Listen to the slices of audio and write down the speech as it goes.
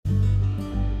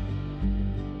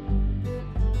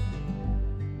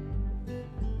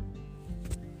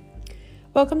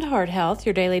Welcome to Heart Health,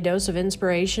 your daily dose of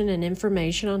inspiration and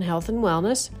information on health and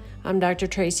wellness. I'm Dr.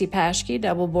 Tracy Paschke,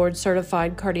 double board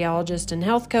certified cardiologist and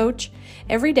health coach.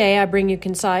 Every day I bring you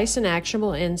concise and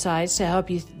actionable insights to help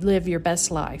you live your best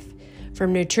life.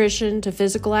 From nutrition to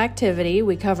physical activity,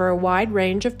 we cover a wide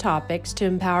range of topics to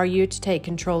empower you to take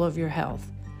control of your health.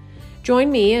 Join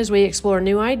me as we explore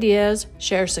new ideas,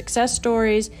 share success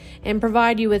stories, and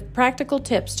provide you with practical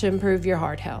tips to improve your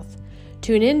heart health.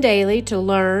 Tune in daily to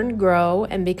learn, grow,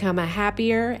 and become a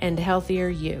happier and healthier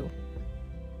you.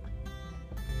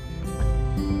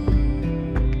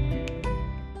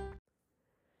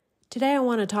 Today I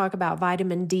want to talk about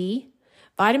vitamin D.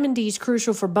 Vitamin D is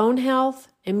crucial for bone health,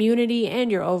 immunity,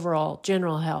 and your overall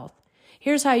general health.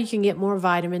 Here's how you can get more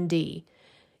vitamin D.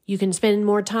 You can spend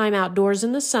more time outdoors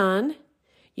in the sun.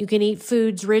 You can eat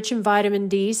foods rich in vitamin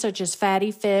D, such as fatty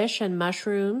fish and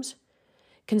mushrooms.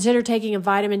 Consider taking a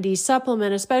vitamin D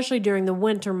supplement, especially during the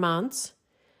winter months.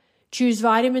 Choose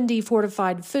vitamin D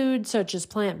fortified foods such as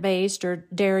plant-based or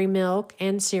dairy milk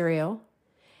and cereal.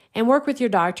 And work with your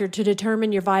doctor to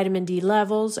determine your vitamin D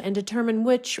levels and determine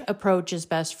which approach is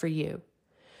best for you.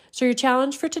 So your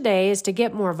challenge for today is to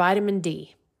get more vitamin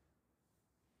D.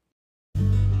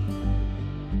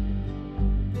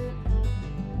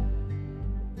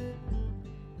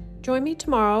 Join me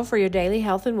tomorrow for your daily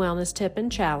health and wellness tip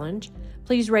and challenge.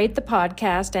 Please rate the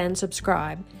podcast and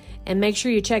subscribe. And make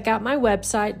sure you check out my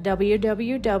website,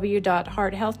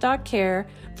 www.hearthealth.care,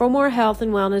 for more health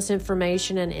and wellness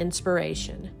information and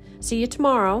inspiration. See you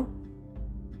tomorrow.